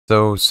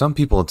So some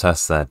people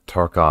attest that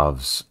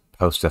Tarkov's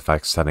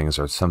PostFX settings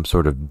are some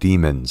sort of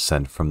demon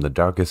sent from the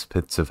darkest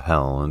pits of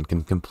hell and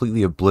can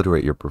completely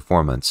obliterate your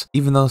performance.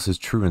 Even though this is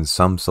true in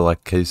some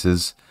select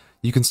cases,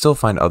 you can still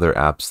find other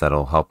apps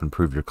that'll help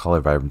improve your color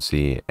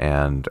vibrancy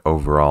and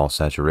overall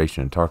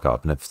saturation in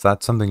Tarkov, and if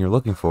that's something you're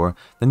looking for,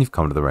 then you've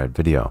come to the right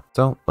video.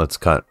 So let's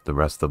cut the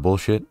rest of the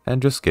bullshit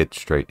and just get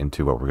straight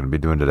into what we're going to be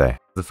doing today.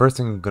 The first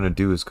thing I'm going to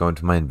do is go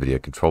into my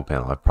Nvidia control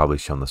panel. I've probably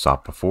shown this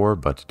off before,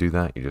 but to do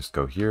that, you just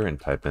go here and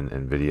type in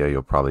Nvidia.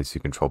 You'll probably see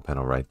control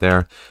panel right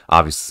there.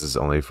 Obviously, this is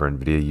only for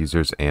Nvidia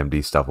users.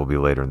 AMD stuff will be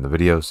later in the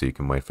video, so you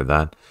can wait for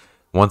that.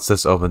 Once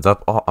this opens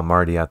up, oh, I'm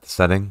already at the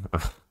setting.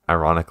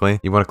 Ironically,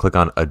 you want to click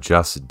on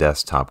Adjust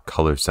Desktop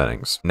Color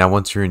Settings. Now,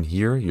 once you're in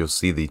here, you'll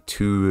see the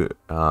two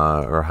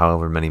or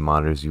however many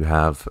monitors you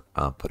have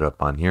put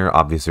up on here.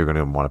 Obviously, you're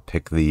going to want to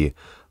pick the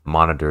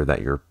monitor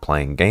that you're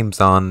playing games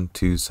on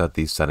to set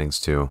these settings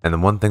to. And the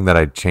one thing that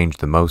I'd change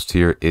the most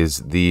here is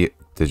the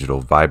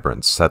digital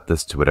vibrance. Set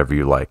this to whatever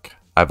you like.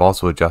 I've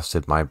also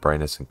adjusted my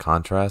brightness and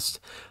contrast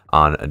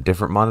on a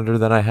different monitor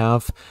that I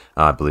have.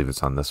 I believe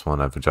it's on this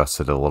one. I've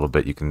adjusted it a little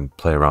bit. You can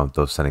play around with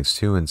those settings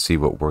too and see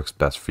what works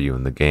best for you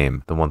in the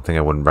game. The one thing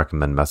I wouldn't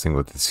recommend messing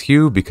with is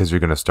hue, because you're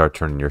going to start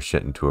turning your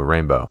shit into a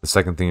rainbow. The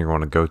second thing you're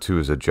going to go to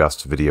is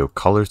adjust video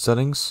color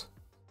settings.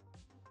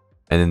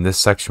 And in this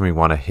section, we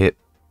want to hit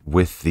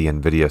with the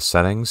Nvidia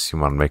settings. You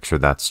want to make sure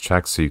that's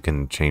checked so you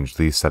can change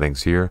these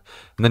settings here,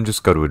 and then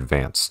just go to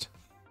advanced.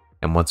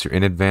 And once you're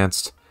in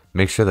advanced,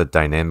 make sure that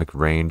dynamic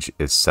range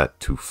is set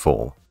to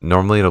full.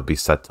 Normally it'll be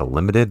set to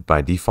limited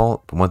by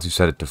default, but once you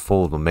set it to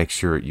full, it'll make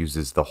sure it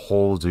uses the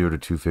whole 0 to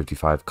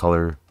 255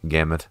 color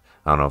gamut.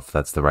 I don't know if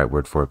that's the right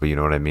word for it, but you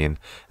know what I mean,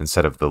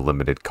 instead of the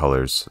limited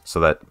colors, so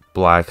that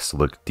blacks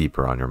look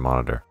deeper on your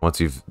monitor. Once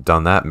you've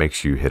done that, make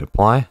sure you hit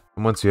apply.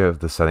 And once you have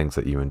the settings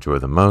that you enjoy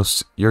the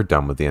most, you're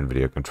done with the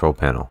Nvidia control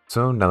panel.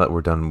 So now that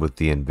we're done with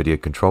the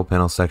Nvidia control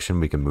panel section,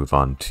 we can move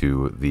on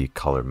to the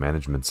color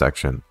management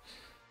section.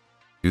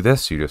 To do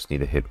this, you just need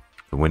to hit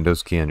the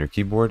Windows key on your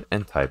keyboard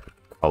and type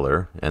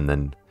color, and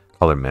then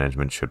color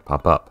management should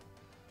pop up.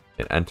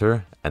 Hit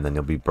enter, and then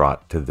you'll be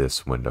brought to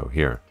this window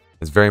here.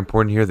 It's very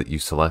important here that you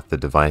select the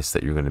device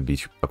that you're going to be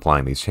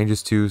applying these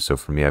changes to. So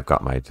for me, I've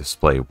got my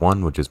display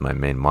 1, which is my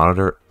main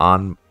monitor,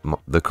 on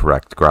the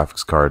correct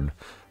graphics card,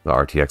 the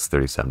RTX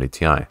 3070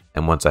 Ti.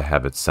 And once I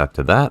have it set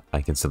to that,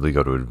 I can simply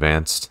go to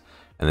advanced,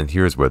 and then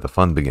here's where the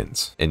fun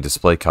begins. In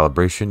display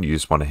calibration, you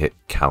just want to hit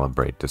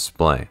calibrate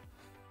display.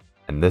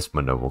 And this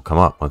window will come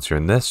up. Once you're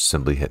in this,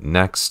 simply hit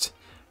next,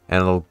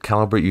 and it'll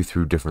calibrate you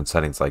through different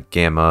settings like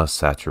gamma,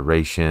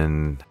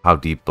 saturation, how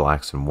deep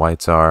blacks and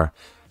whites are,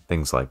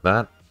 things like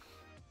that.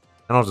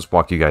 And I'll just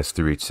walk you guys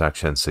through each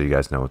section so you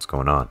guys know what's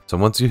going on. So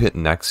once you hit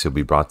next, you'll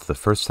be brought to the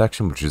first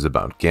section, which is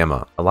about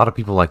gamma. A lot of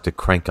people like to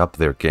crank up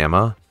their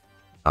gamma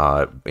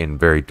in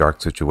very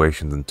dark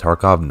situations in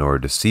Tarkov in order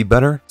to see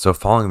better. So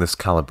following this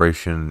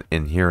calibration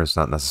in here is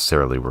not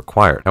necessarily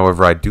required.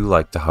 However, I do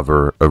like to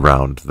hover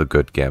around the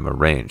good gamma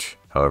range.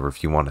 However,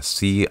 if you want to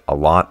see a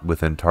lot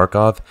within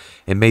Tarkov,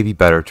 it may be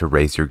better to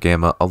raise your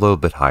gamma a little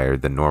bit higher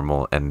than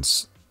normal and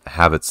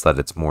have it so that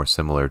it's more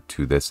similar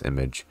to this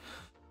image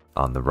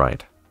on the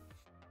right.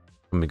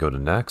 Let me go to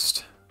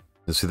next.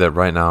 You'll see that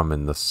right now I'm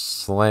in the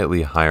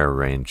slightly higher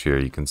range here.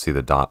 You can see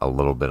the dot a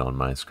little bit on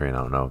my screen.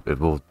 I don't know. It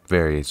will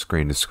vary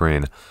screen to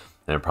screen,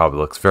 and it probably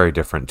looks very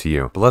different to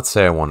you. But let's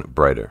say I want it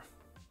brighter.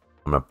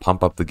 I'm going to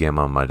pump up the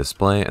gamma on my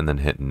display and then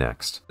hit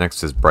next.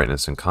 Next is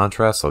brightness and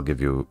contrast. I'll give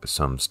you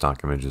some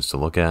stock images to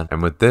look at.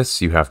 And with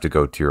this, you have to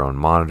go to your own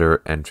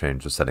monitor and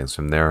change the settings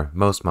from there.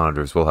 Most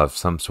monitors will have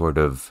some sort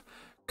of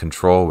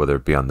control, whether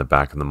it be on the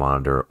back of the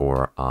monitor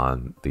or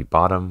on the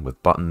bottom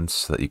with buttons,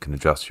 so that you can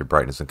adjust your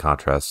brightness and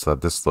contrast so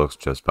that this looks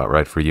just about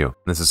right for you.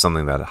 This is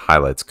something that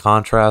highlights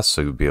contrast,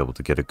 so you'll be able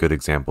to get a good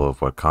example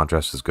of what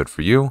contrast is good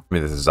for you. I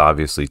mean, this is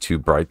obviously too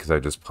bright because I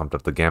just pumped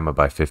up the gamma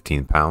by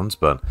 15 pounds,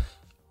 but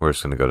we're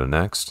just going to go to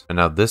next. And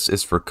now this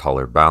is for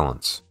color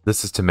balance.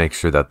 This is to make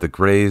sure that the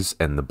grays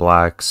and the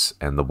blacks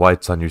and the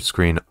whites on your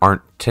screen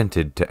aren't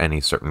tinted to any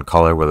certain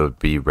color, whether it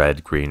be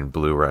red, green,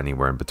 blue, or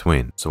anywhere in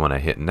between. So when I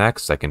hit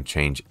next, I can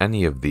change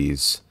any of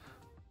these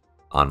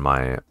on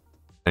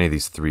any of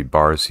these 3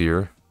 bars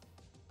here,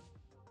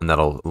 and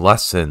that'll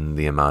lessen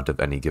the amount of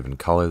any given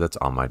color that's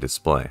on my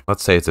display.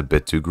 Let's say it's a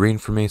bit too green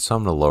for me, so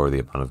I'm going to lower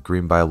the amount of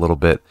green by a little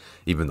bit,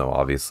 even though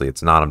obviously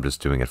it's not. I'm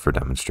just doing it for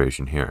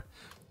demonstration here.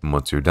 And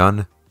once you're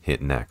done, hit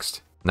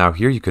next. Now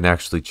here you can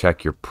actually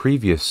check your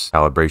previous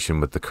calibration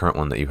with the current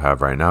one that you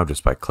have right now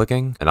just by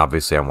clicking. And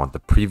obviously I want the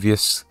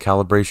previous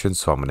calibration,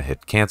 so I'm going to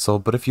hit cancel.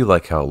 But if you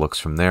like how it looks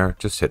from there,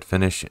 just hit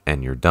finish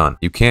and you're done.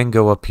 You can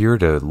go up here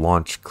to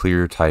launch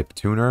clear type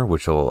tuner,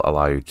 which will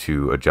allow you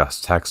to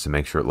adjust text to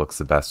make sure it looks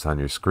the best on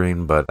your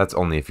screen. But that's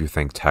only if you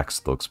think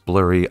text looks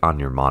blurry on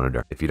your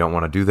monitor. If you don't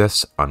want to do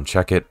this,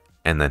 uncheck it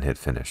and then hit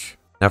finish.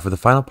 Now for the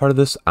final part of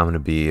this, I'm going to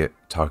be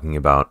talking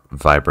about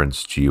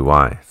Vibrance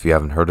GUI. If you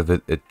haven't heard of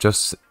it, it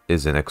just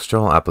is an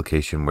external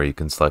application where you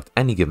can select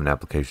any given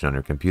application on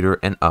your computer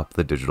and up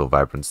the digital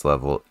vibrance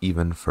level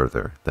even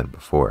further than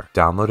before.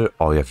 Download it.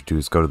 All you have to do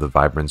is go to the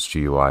Vibrance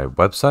GUI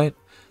website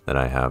that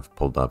I have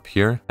pulled up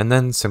here, and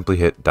then simply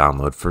hit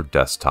download for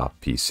desktop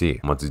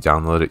PC. Once you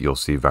download it, you'll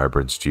see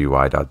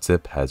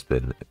vibrancegui.zip has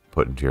been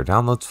put into your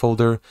downloads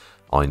folder.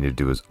 All you need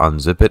to do is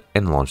unzip it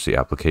and launch the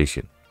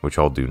application, which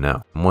I'll do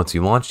now. And once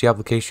you launch the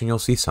application, you'll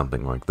see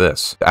something like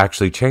this. To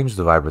actually change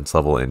the vibrance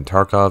level in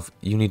Tarkov,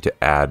 you need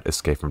to add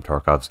Escape from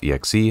Tarkov's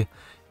exe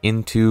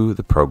into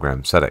the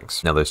program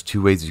settings. Now there's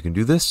two ways you can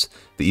do this.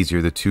 The easier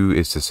of the two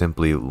is to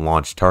simply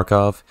launch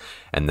Tarkov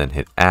and then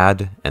hit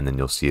add, and then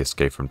you'll see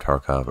Escape from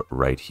Tarkov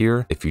right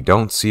here. If you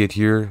don't see it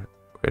here,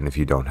 and if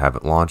you don't have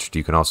it launched,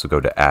 you can also go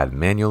to add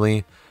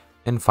manually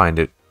and find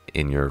it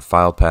in your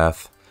file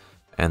path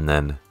and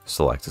then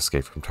select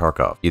Escape from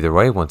Tarkov. Either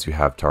way, once you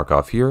have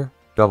Tarkov here,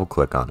 double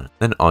click on it.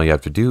 Then all you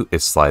have to do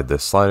is slide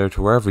this slider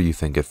to wherever you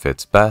think it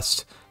fits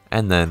best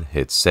and then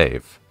hit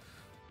save.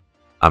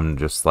 I'm going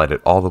to just slide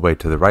it all the way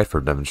to the right for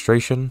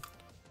demonstration,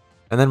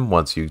 and then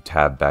once you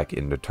tab back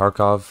into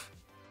Tarkov,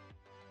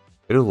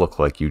 it'll look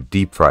like you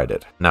deep fried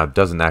it. Now it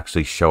doesn't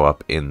actually show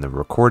up in the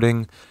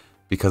recording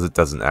because it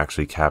doesn't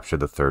actually capture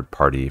the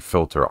third-party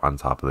filter on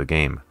top of the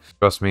game.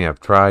 Trust me, I've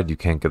tried. You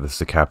can't get this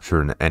to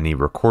capture in any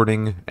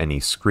recording, any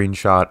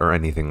screenshot, or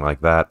anything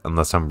like that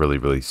unless I'm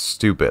really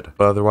stupid.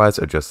 But otherwise,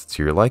 adjust it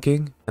to your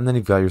liking, and then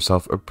you've got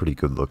yourself a pretty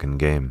good looking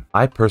game.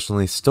 I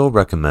personally still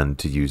recommend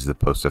to use the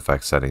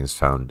PostFX settings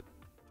found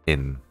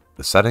in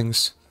the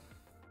settings.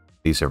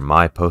 These are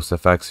my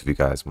PostFX if you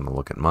guys want to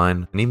look at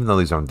mine. And even though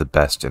these aren't the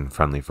best and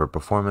friendly for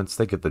performance,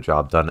 they get the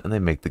job done and they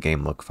make the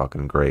game look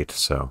fucking great,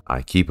 so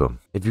I keep them.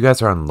 If you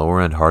guys are on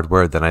lower end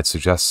hardware, then I'd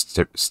suggest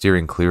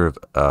steering clear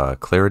of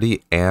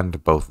clarity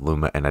and both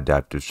Luma and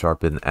adaptive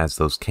sharpen, as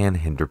those can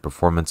hinder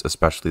performance,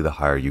 especially the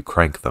higher you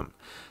crank them.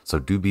 So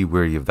do be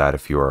wary of that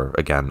if you are,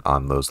 again,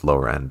 on those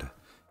lower end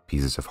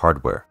pieces of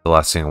hardware. The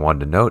last thing I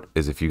wanted to note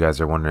is if you guys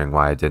are wondering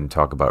why I didn't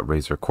talk about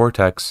Razer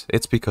Cortex,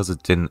 it's because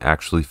it didn't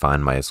actually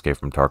find my Escape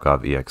from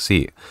Tarkov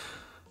exe.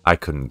 I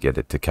couldn't get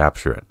it to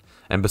capture it.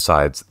 And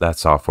besides, that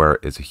software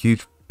is a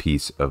huge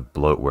piece of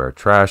bloatware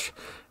trash,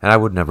 and I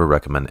would never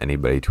recommend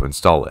anybody to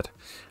install it.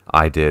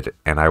 I did,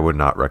 and I would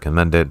not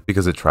recommend it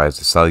because it tries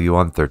to sell you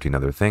on 13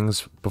 other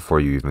things before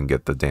you even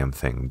get the damn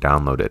thing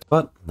downloaded.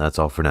 But that's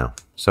all for now.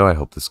 So I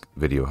hope this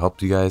video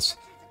helped you guys,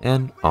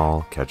 and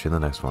I'll catch you in the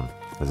next one.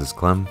 This is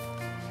Clem,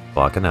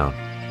 blocking out.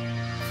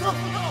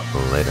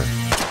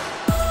 Later.